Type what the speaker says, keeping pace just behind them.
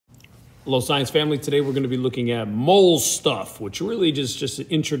Hello, science family. Today we're going to be looking at mole stuff, which really just an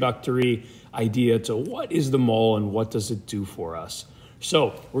introductory idea to what is the mole and what does it do for us.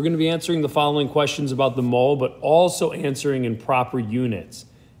 So we're going to be answering the following questions about the mole, but also answering in proper units,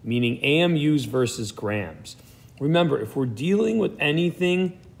 meaning AMUs versus grams. Remember, if we're dealing with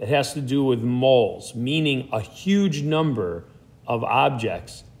anything that has to do with moles, meaning a huge number of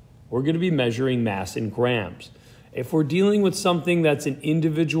objects, we're going to be measuring mass in grams. If we're dealing with something that's an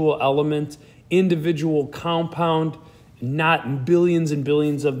individual element, individual compound, not billions and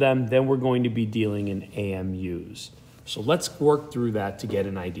billions of them, then we're going to be dealing in AMUs. So let's work through that to get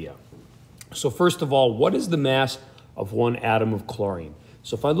an idea. So first of all, what is the mass of one atom of chlorine?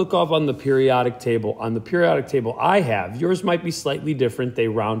 So if I look off on the periodic table, I have, yours might be slightly different, they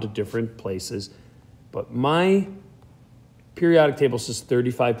round to different places, but my periodic table says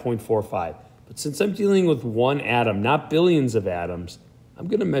 35.45. But since I'm dealing with one atom, not billions of atoms, I'm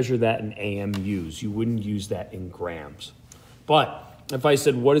going to measure that in AMUs. You wouldn't use that in grams. But if I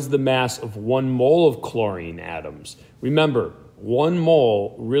said, what is the mass of 1 mole of chlorine atoms? Remember, 1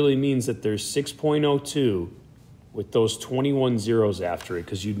 mole really means that there's 6.02 with those 21 zeros after it,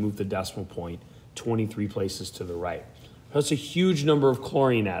 because you'd move the decimal point 23 places to the right. That's a huge number of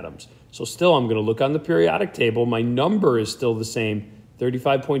chlorine atoms. So still, I'm going to look on the periodic table. My number is still the same,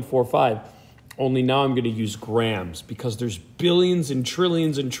 35.45. Only now I'm going to use grams because there's billions and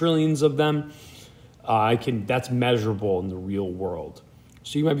trillions of them. That's measurable in the real world.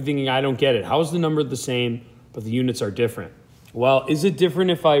 So you might be thinking, I don't get it. How is the number the same, but the units are different? Well, is it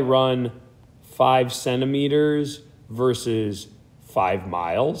different if I run 5 centimeters versus 5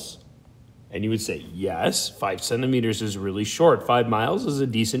 miles? And you would say, yes, 5 centimeters is really short. 5 miles is a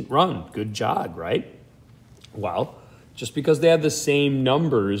decent run. Good jog, right? Well, just because they have the same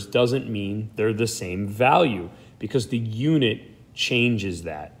numbers doesn't mean they're the same value, because the unit changes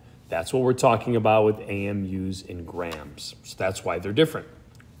that. That's what we're talking about with AMUs in grams. So that's why they're different.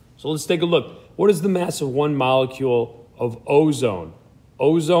 So let's take a look. What is the mass of 1 molecule of ozone?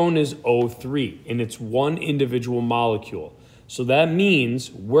 Ozone is O3, and it's one individual molecule. So that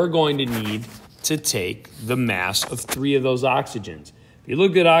means we're going to need to take the mass of 3 of those oxygens. If you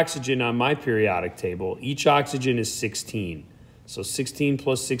look at oxygen on my periodic table, each oxygen is 16. So 16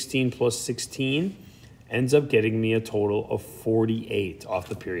 plus 16 plus 16 ends up getting me a total of 48 off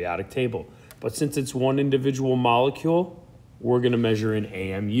the periodic table. But since it's one individual molecule, we're going to measure in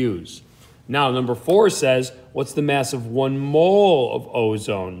AMUs. Now, number 4 says, what's the mass of 1 mole of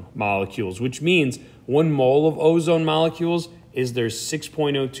ozone molecules? Which means 1 mole of ozone molecules is there's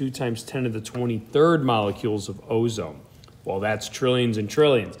 6.02 times 10 to the 23rd molecules of ozone. Well, that's trillions and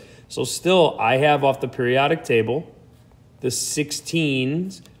trillions. So still, I have off the periodic table the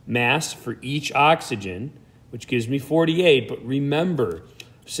 16 mass for each oxygen, which gives me 48. But remember,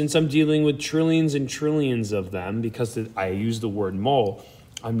 since I'm dealing with trillions and trillions of them, because I use the word mole,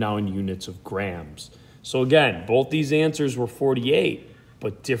 I'm now in units of grams. So again, both these answers were 48,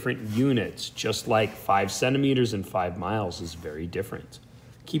 but different units, just like 5 centimeters and 5 miles is very different.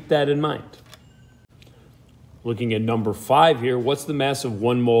 Keep that in mind. Looking at number 5 here, what's the mass of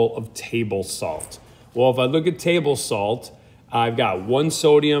 1 mole of table salt? Well, if I look at table salt, I've got 1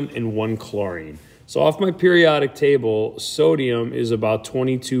 sodium and 1 chlorine. So off my periodic table, sodium is about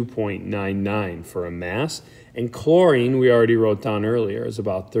 22.99 for a mass, and chlorine, we already wrote down earlier, is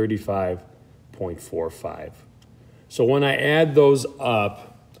about 35.45. So when I add those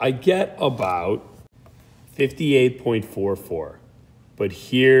up, I get about 58.44. But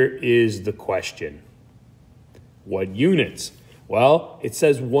here is the question. What units? Well, it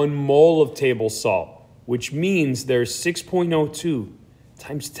says 1 mole of table salt, which means there's 6.02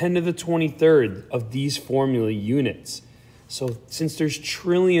 times 10 to the 23rd of these formula units. So since there's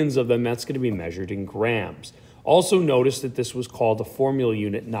trillions of them, that's going to be measured in grams. Also notice that this was called a formula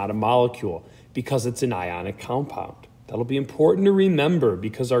unit, not a molecule, because it's an ionic compound. That'll be important to remember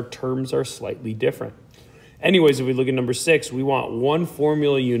because our terms are slightly different. Anyways, if we look at number 6, we want 1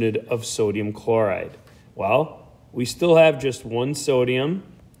 formula unit of sodium chloride. Well, we still have just 1 sodium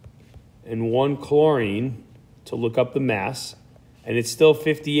and 1 chlorine to look up the mass, and it's still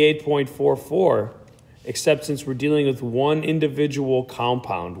 58.44, except since we're dealing with 1 individual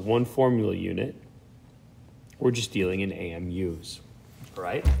compound, 1 formula unit, we're just dealing in AMUs, all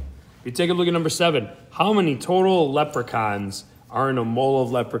right? If you take a look at number 7, how many total leprechauns are in a mole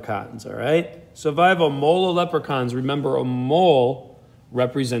of leprechauns, all right? So if I have a mole of leprechauns, remember a mole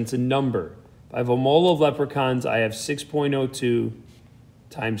represents a number. If I have a mole of leprechauns, I have 6.02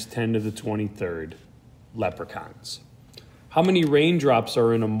 times 10 to the 23rd leprechauns. How many raindrops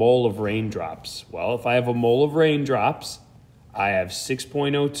are in a mole of raindrops? Well, if I have a mole of raindrops, I have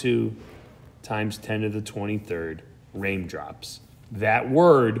 6.02 times 10 to the 23rd raindrops. That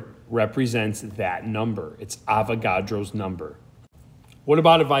word represents that number. It's Avogadro's number. What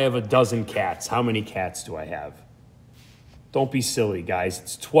about if I have a dozen cats? How many cats do I have? Don't be silly, guys.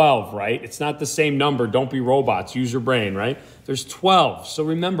 It's 12, right? It's not the same number. Don't be robots. Use your brain, right? There's 12. So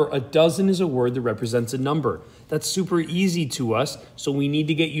remember, a dozen is a word that represents a number. That's super easy to us, so we need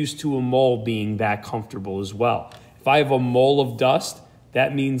to get used to a mole being that comfortable as well. If I have a mole of dust,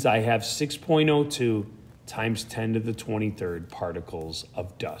 that means I have 6.02 times 10 to the 23rd particles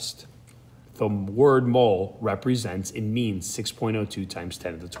of dust. The word mole represents and means 6.02 times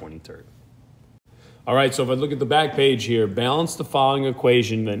 10 to the 23rd. All right, so if I look at the back page here, balance the following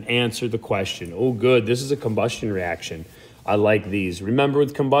equation, then answer the question. Oh, good. This is a combustion reaction. I like these. Remember,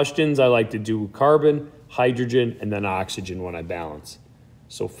 with combustions, I like to do carbon, hydrogen, and then oxygen when I balance.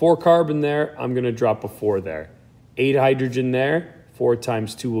 So 4 carbon there, I'm going to drop a 4 there. 8 hydrogen there, 4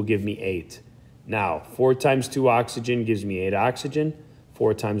 times 2 will give me 8. Now, 4 times 2 oxygen gives me 8 oxygen.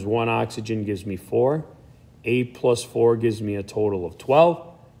 4 times 1 oxygen gives me 4. 8 plus 4 gives me a total of 12.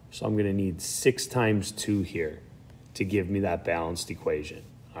 So I'm going to need 6 times 2 here to give me that balanced equation.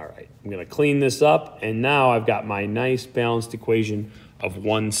 All right, I'm going to clean this up, and now I've got my nice balanced equation of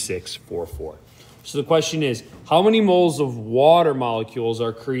 1644. So the question is, how many moles of water molecules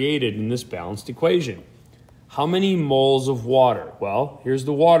are created in this balanced equation? How many moles of water? Well, here's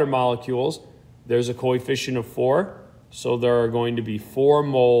the water molecules. There's a coefficient of 4, so there are going to be 4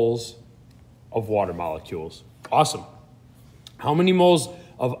 moles of water molecules. Awesome. How many moles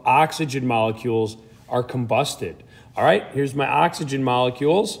of oxygen molecules are combusted? All right, here's my oxygen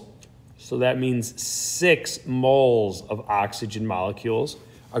molecules. So that means 6 moles of oxygen molecules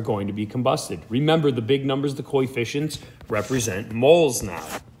are going to be combusted. Remember, the big numbers, the coefficients, represent moles now.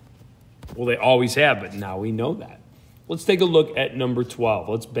 Well, they always have, but now we know that. Let's take a look at number 12.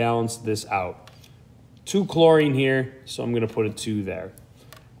 Let's balance this out. 2 chlorine here, so I'm going to put a 2 there.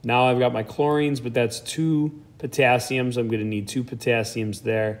 Now I've got my chlorines, but that's 2 potassiums. I'm going to need 2 potassiums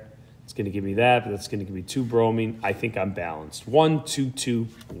there. It's going to give me that, but that's going to give me 2 bromine. I think I'm balanced. 1, 2, 2,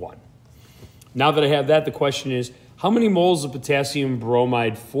 1. Now that I have that, the question is, how many moles of potassium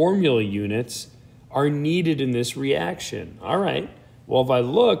bromide formula units are needed in this reaction? All right. Well, if I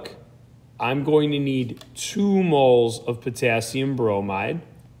look, I'm going to need 2 moles of potassium bromide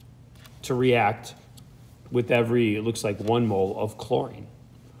to react with every, it looks like 1 mole of chlorine.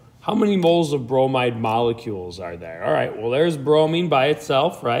 How many moles of bromide molecules are there? All right, well, there's bromine by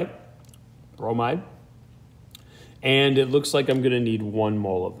itself, right? Bromide. And it looks like I'm going to need 1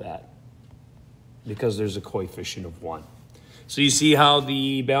 mole of that because there's a coefficient of 1. So you see how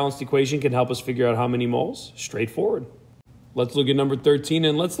the balanced equation can help us figure out how many moles? Straightforward. Let's look at number 13,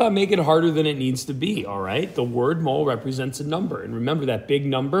 and let's not make it harder than it needs to be, all right? The word mole represents a number, and remember that big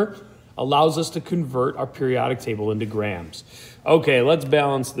number allows us to convert our periodic table into grams. Okay, let's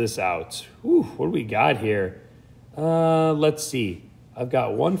balance this out. Whew, what do we got here? Let's see. I've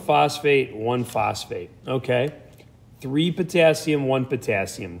got 1 phosphate, 1 phosphate. Okay, 3 potassium, 1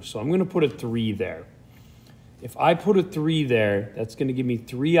 potassium. So I'm going to put a 3 there. If I put a 3 there, that's going to give me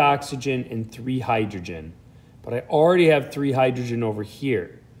 3 oxygen and 3 hydrogen. But I already have 3 hydrogen over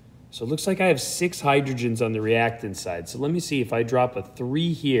here. So it looks like I have 6 hydrogens on the reactant side. So let me see if I drop a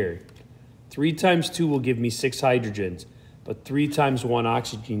 3 here. 3 times 2 will give me 6 hydrogens, but 3 times 1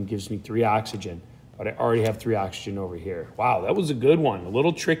 oxygen gives me 3 oxygen. But I already have 3 oxygen over here. Wow, that was a good one. A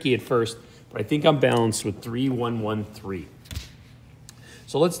little tricky at first, but I think I'm balanced with 3, 1, 1, 3.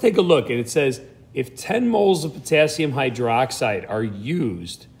 So let's take a look, and it says, if 10 moles of potassium hydroxide are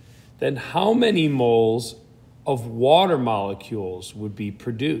used, then how many moles of water molecules would be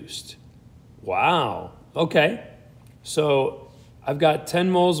produced? Wow, okay. So I've got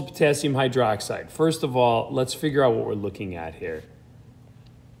 10 moles of potassium hydroxide. First of all, let's figure out what we're looking at here.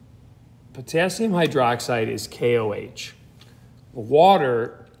 Potassium hydroxide is KOH.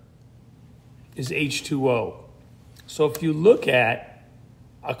 Water is H2O. So if you look at,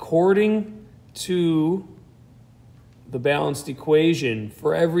 according to the balanced equation,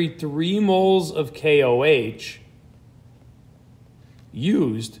 for every 3 moles of KOH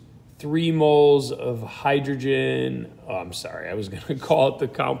used, 3 moles of hydrogen, oh, I'm sorry, I was going to call it the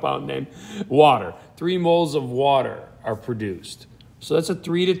compound name, water. 3 moles of water are produced. So that's a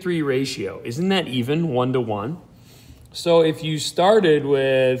 3-to-3 ratio. Isn't that even, 1-to-1? So if you started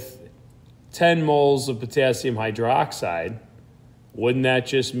with 10 moles of potassium hydroxide, wouldn't that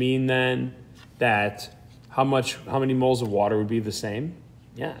just mean then that how many moles of water would be the same?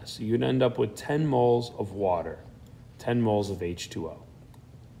 Yeah, so you'd end up with 10 moles of water, 10 moles of H2O.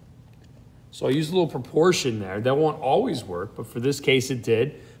 So I used a little proportion there. That won't always work, but for this case it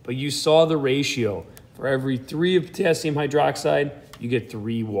did. But you saw the ratio. For every 3 of potassium hydroxide, you get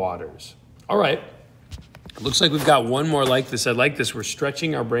 3 waters. All right. Looks like we've got one more like this. I like this. We're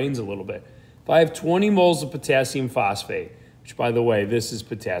stretching our brains a little bit. If I have 20 moles of potassium phosphate, which by the way, this is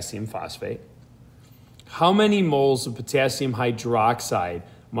potassium phosphate, how many moles of potassium hydroxide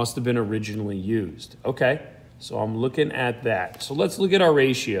must have been originally used? Okay, so I'm looking at that. So let's look at our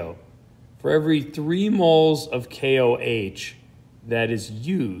ratio. For every 3 moles of KOH that is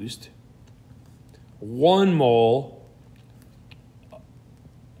used, 1 mole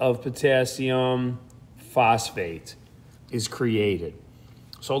of potassium phosphate is created.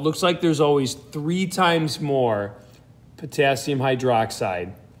 So it looks like there's always 3 times more potassium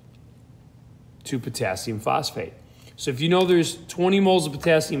hydroxide to potassium phosphate. So if you know there's 20 moles of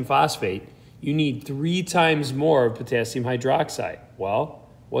potassium phosphate, you need 3 times more of potassium hydroxide. Well,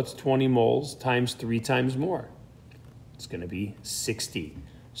 what's 20 moles times 3 times more? It's going to be 60.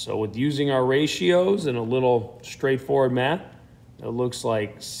 So with using our ratios and a little straightforward math, it looks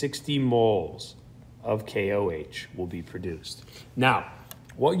like 60 moles of KOH will be produced. Now,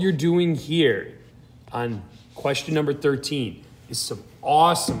 what you're doing here on question number 13 is some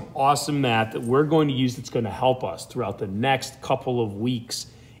awesome math that we're going to use that's going to help us throughout the next couple of weeks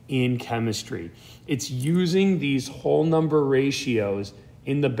in chemistry. It's using these whole number ratios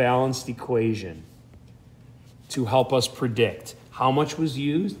in the balanced equation to help us predict how much was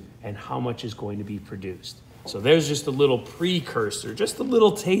used and how much is going to be produced. So there's just a little precursor, just a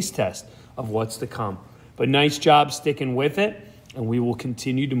little taste test of what's to come. But nice job sticking with it, and we will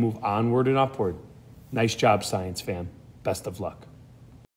continue to move onward and upward. Nice job, science fam. Best of luck.